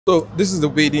So this is the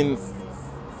wedding.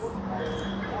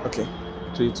 Okay,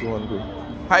 3, 2, 1, go.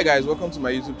 Hi guys, welcome to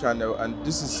my YouTube channel, and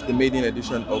this is the maiden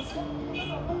edition of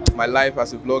my life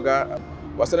as a vlogger.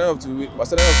 We are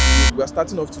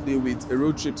starting off today with a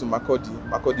road trip to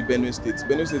Makurdi, Benue State.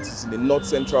 Benue State is in the north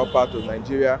central part of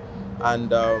Nigeria,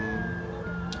 and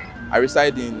I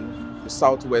reside in the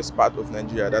southwest part of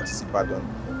Nigeria, that is Ibadan.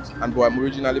 But I'm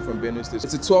originally from Benue State.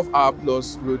 It's a 12-hour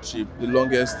plus road trip, the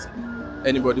longest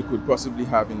anybody could possibly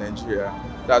have in Nigeria.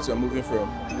 That's we're moving from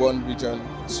one region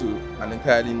to an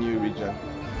entirely new region.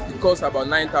 It costs about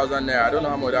 9,000 naira. I don't know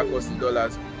how much that costs in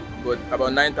dollars, but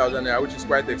about 9,000 naira, which is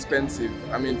quite expensive.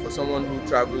 I mean, for someone who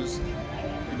travels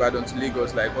Ibadan to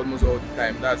Lagos like almost all the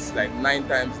time, that's like 9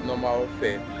 times normal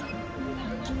fare.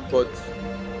 But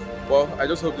well, I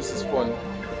just hope this is fun.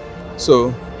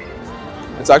 So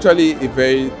it's actually a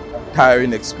very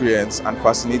tiring experience and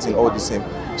fascinating all the same.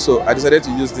 So I decided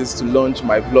to use this to launch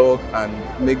my vlog and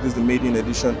make this the maiden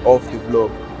edition of the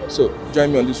vlog. So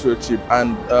join me on this road trip,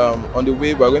 and on the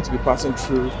way we're going to be passing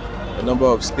through a number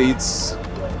of states.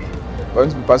 I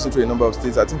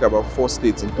think about 4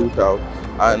 states in total,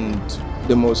 and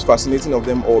the most fascinating of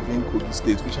them all being Kogi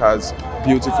State, which has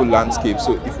beautiful landscapes.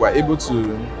 So if we're able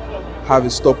to have a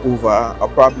stopover, I'll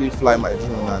probably fly my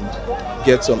drone and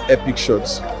get some epic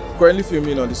shots. Currently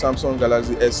filming on the Samsung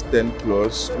Galaxy S10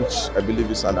 Plus, which I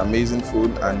believe is an amazing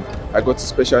phone, and I got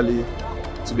especially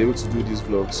to be able to do this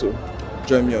vlog. So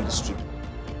join me on this trip.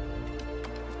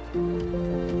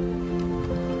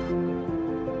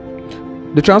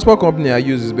 The transport company I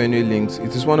use is Benue Links.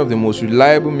 It is one of the most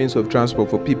reliable means of transport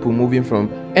for people moving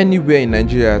from anywhere in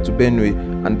Nigeria to Benue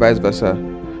and vice versa.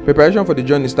 Preparation for the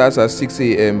journey starts at 6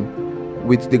 a.m.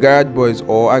 with the garage boys,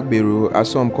 or Agberu as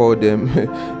some call them.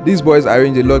 These boys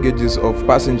arrange the luggages of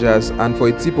passengers, and for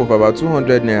a tip of about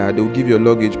 200 naira, they will give your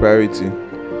luggage priority.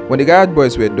 When the garage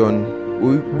boys were done,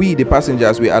 we the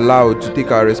passengers were allowed to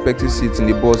take our respective seats in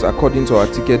the bus according to our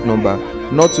ticket number.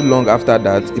 Not too long after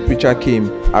that, a preacher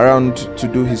came around to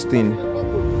do his thing.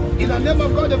 In the name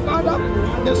of God the Father,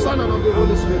 the Son, and of the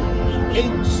Holy Spirit.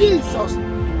 In Jesus'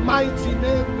 mighty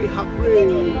name we have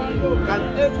prayed. Can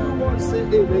everyone say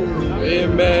amen?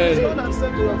 Amen. Turn and say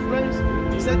to your friends,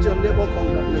 say to your neighbor,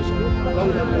 congratulations.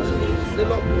 Congratulations. The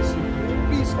Lord bless you.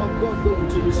 Peace of God go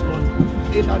into this morning.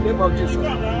 In the name of Jesus.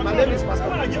 My name is Pastor.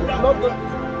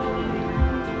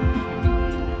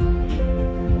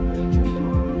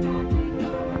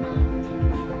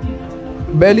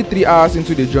 Barely 3 hours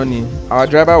into the journey, our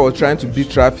driver was trying to beat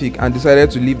traffic and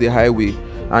decided to leave the highway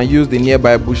and use the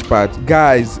nearby bush path.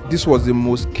 Guys, this was the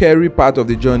most scary part of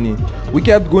the journey. We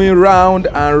kept going round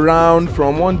and round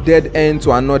from one dead end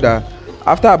to another.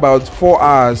 After about 4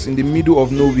 hours in the middle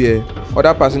of nowhere,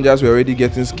 other passengers were already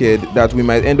getting scared that we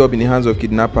might end up in the hands of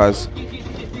kidnappers.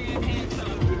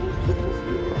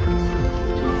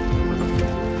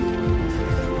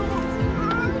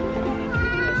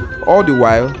 All the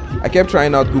while, I kept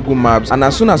trying out Google Maps, and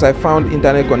as soon as I found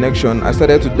internet connection, I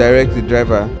started to direct the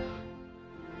driver.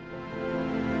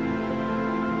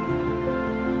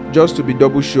 Just to be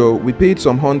double sure, we paid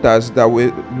some hunters that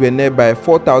were nearby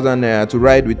 4,000 naira to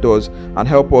ride with us and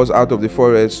help us out of the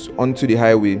forest onto the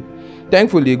highway.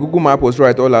 Thankfully, Google Map was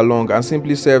right all along and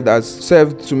simply served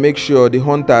to make sure the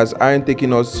hunters aren't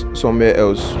taking us somewhere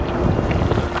else.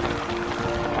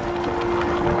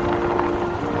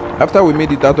 After we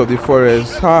made it out of the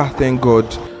forest, thank God,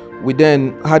 we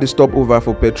then had a stopover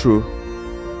for petrol.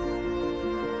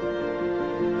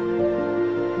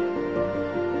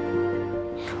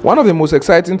 One of the most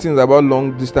exciting things about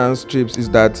long distance trips is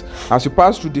that as you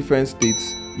pass through different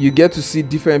states, you get to see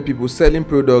different people selling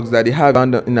products that they have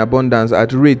in abundance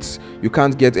at rates you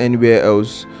can't get anywhere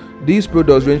else. These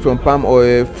products range from palm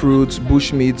oil, fruits,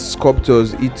 bushmeat,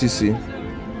 sculptures, etc.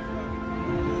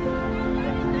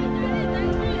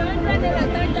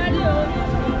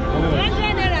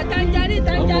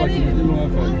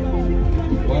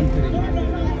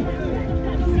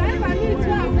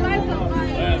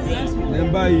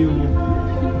 Buy you.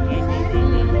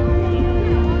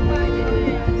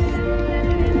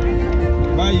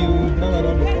 Buy you.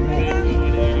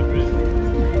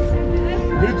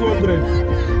 Bring 200.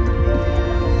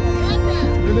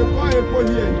 And they buy a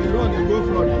pony here and they run and go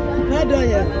from it. Not done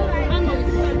yet.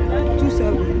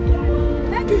 27.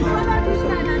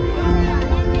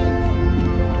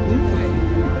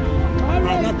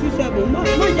 Alright, 27.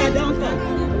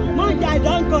 Manja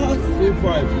don't cost.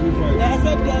 25.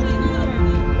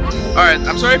 Alright,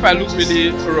 I'm sorry if I look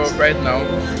really rough right now.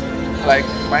 Like,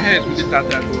 my hair is really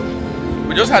tattered.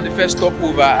 We just had the first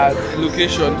stopover at a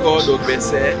location called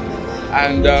Ogbese,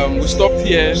 and we stopped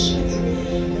here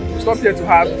to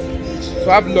have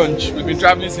to have lunch. We've been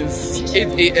traveling since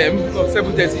 8 a.m. no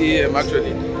 7:30 a.m.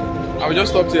 actually, and we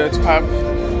just stopped here to have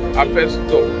our first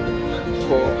stop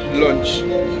for lunch.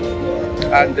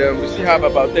 And we still have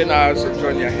about 10 hours of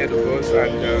journey ahead of us,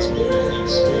 and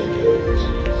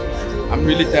I'm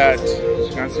really tired, as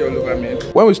you can see all over me.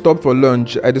 When we stopped for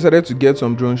lunch, I decided to get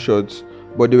some drone shots,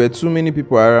 but there were too many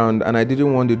people around and I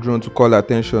didn't want the drone to call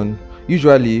attention.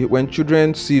 Usually when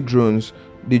children see drones,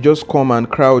 they just come and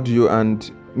crowd you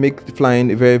and make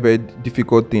flying a very, very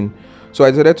difficult thing. So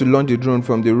I decided to launch the drone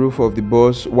from the roof of the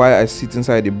bus while I sit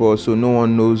inside the bus, so no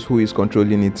one knows who is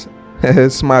controlling it.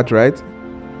 Smart, right?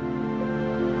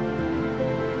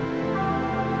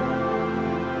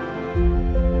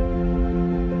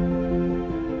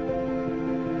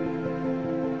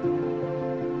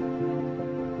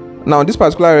 Now, this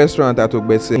particular restaurant at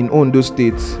Ogbese in Ondo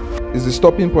State is the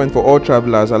stopping point for all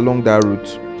travelers along that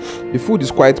route. The food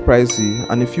is quite pricey,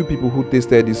 and a few people who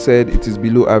tasted it said it is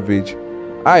below average.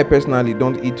 I personally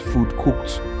don't eat food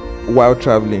cooked while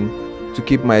traveling to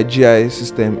keep my GI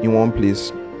system in one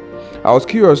place. I was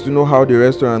curious to know how the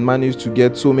restaurant managed to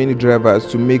get so many drivers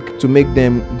to make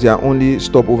them their only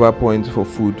stopover point for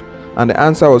food, and the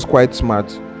answer was quite smart.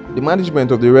 The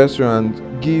management of the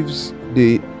restaurant gives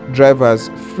the drivers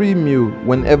free meal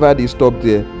whenever they stop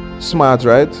there. Smart,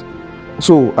 right?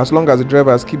 So as long as the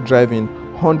drivers keep driving,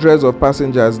 hundreds of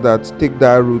passengers that take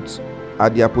that route are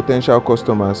their potential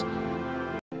customers.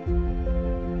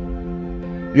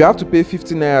 You have to pay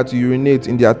 50 naira to urinate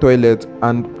in their toilet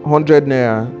and 100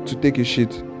 naira to take a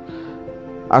shit.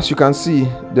 As you can see,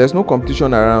 there's no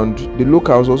competition around. The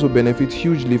locals also benefit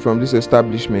hugely from this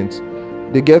establishment.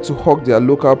 They get to hawk their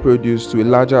local produce to a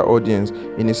larger audience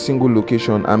in a single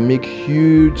location and make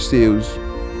huge sales.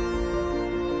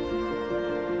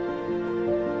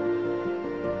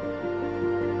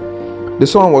 The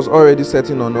sun was already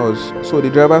setting on us, so the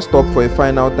driver stopped for a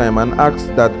final time and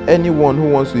asked that anyone who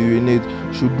wants to urinate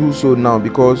should do so now,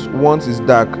 because once it's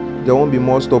dark, there won't be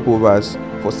more stopovers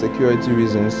for security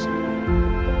reasons.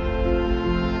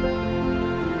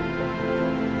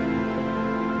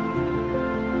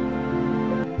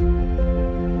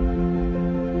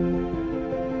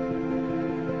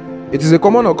 It is a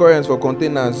common occurrence for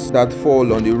containers that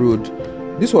fall on the road.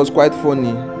 This was quite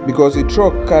funny because a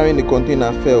truck carrying the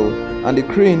container fell, and the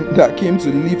crane that came to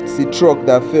lift the truck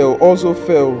that fell also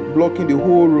fell, blocking the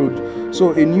whole road.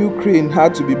 So a new crane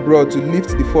had to be brought to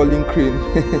lift the falling crane.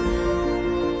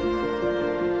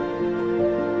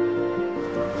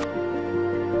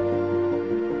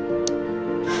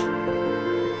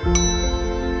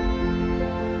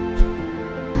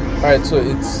 Alright, so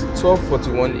it's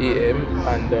 12:41 a.m.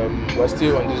 and we're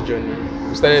still on this journey.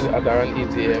 We started at around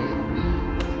 8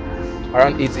 a.m.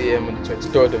 Around 8 a.m. on the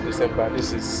 23rd of December.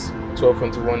 This is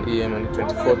 12:21 a.m. on the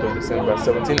 24th of December.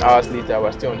 17 hours later,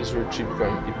 we're still on this road trip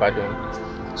from Ibadan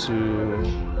to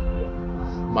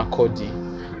Makurdi.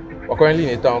 We're currently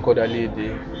in a town called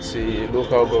Alede. It's a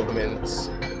local government,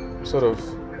 sort of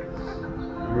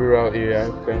rural area,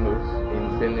 kind of,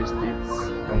 in Benue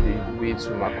State, on the way to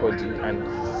Makurdi, and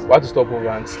we had to stop over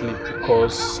and sleep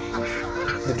because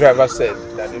the driver said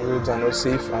that the roads are not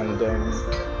safe and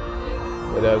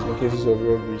there has been cases of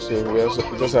robbery, so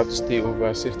we just have to stay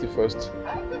over, safety first.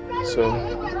 So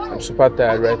I'm super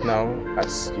tired right now,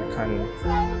 as you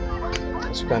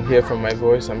can hear from my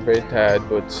voice. I'm very tired,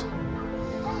 but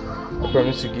I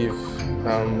promise to give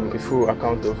a full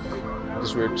account of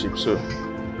this road trip. So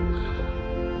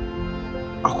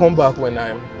I'll come back when I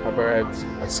have arrived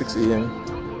at 6 a.m.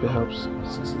 perhaps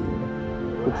 6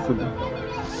 a.m. hopefully.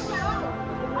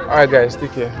 Alright guys,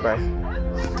 take care, bye.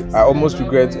 I almost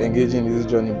regret engaging in this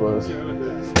journey, but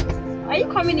Are you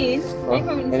coming in? Are you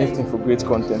coming anything inside? for great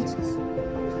content.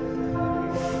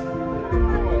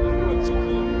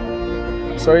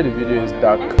 Sorry the video is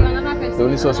dark. The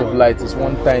only source of light is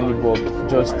one tiny bulb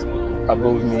just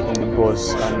above me in the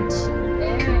bus, and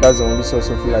that's the only source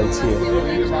of light here.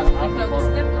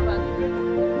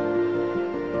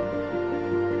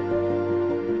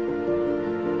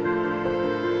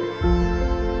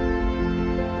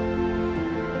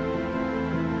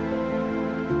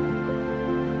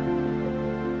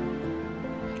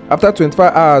 After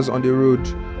 25 hours on the road,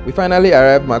 we finally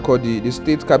arrived Makurdi, the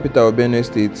state capital of Benue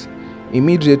State.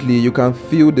 Immediately, you can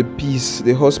feel the peace,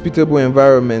 the hospitable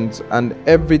environment, and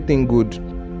everything good.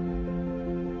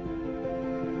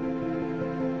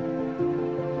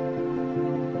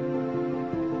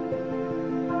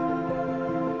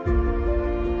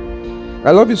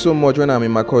 I love it so much when I'm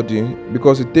in Makurdi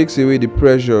because it takes away the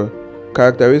pressure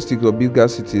characteristics of bigger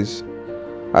cities.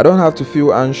 I don't have to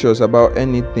feel anxious about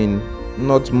anything.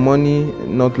 Not money,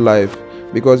 not life.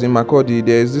 because in Makurdi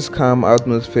there is this calm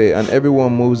atmosphere and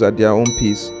everyone moves at their own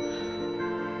pace.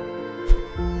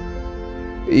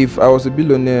 If I was a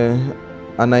billionaire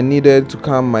and I needed to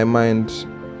calm my mind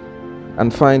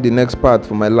and find the next path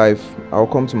for my life, I'll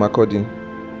come to Makurdi.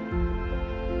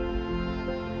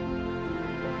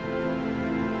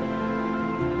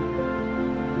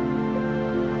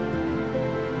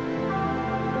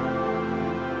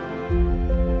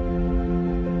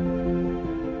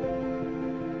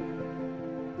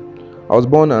 I was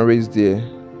born and raised there.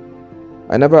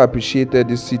 I never appreciated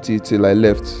this city till I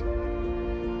left.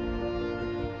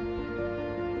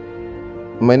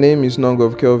 My name is none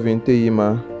of Kelvin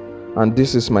Teyima, and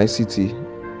this is my city,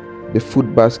 the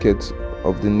food basket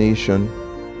of the nation.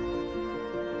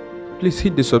 Please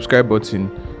hit the subscribe button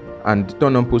and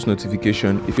turn on post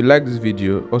notification. If you like this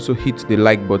video, also hit the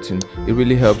like button. It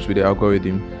really helps with the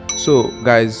algorithm. So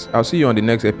guys, I'll see you on the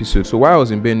next episode. So while I was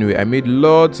in Benue, I made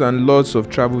lots and lots of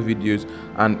travel videos,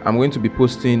 and I'm going to be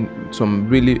posting some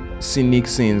really scenic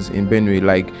scenes in Benue.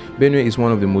 Like, Benue is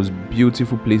one of the most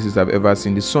beautiful places I've ever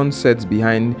seen. The sunsets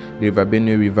behind the river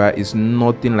Benue River is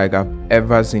nothing like I've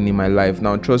ever seen in my life.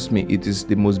 Now trust me, it is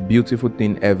the most beautiful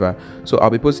thing ever. So I'll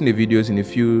be posting the videos in a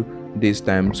few days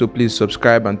time, so please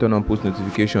subscribe and turn on post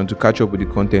notification to catch up with the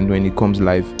content when it comes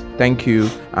live. Thank you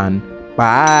and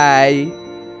bye.